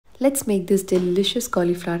Let's make this delicious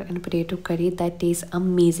cauliflower and potato curry that tastes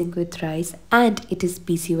amazing with rice, and it is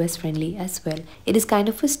PCOS friendly as well. It is kind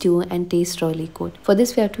of a stew and tastes really good. For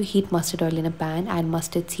this we have to heat mustard oil in a pan, add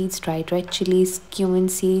mustard seeds, dried red chilies, cumin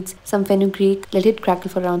seeds, some fenugreek, let it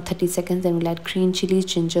crackle for around 30 seconds, then we'll add green chilies,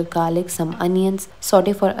 ginger, garlic, some onions,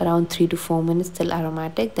 saute for around 3 to 4 minutes till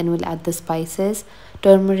aromatic, then we'll add the spices,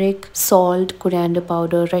 turmeric, salt, coriander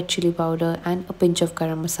powder, red chili powder and a pinch of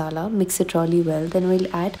garam masala. Mix it really well. Then we'll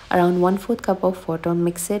add around 1/4 cup of water,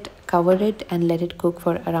 mix it, cover it and let it cook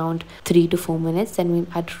for around 3 to 4 minutes. Then we'll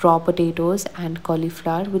add raw potatoes and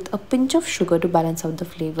cauliflower with a pinch of sugar to balance out the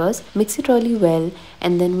flavors. Mix it really well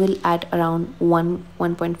and then we'll add around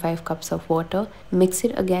 1.5 cups of water. Mix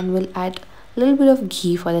it again, we'll add a little bit of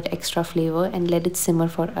ghee for that extra flavor and let it simmer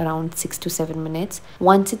for around 6 to 7 minutes.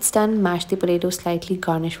 Once it's done, mash the potatoes slightly,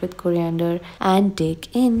 garnish with coriander and dig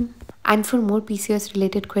in. And for more PCOS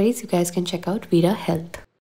related queries, you guys can check out Veera Health.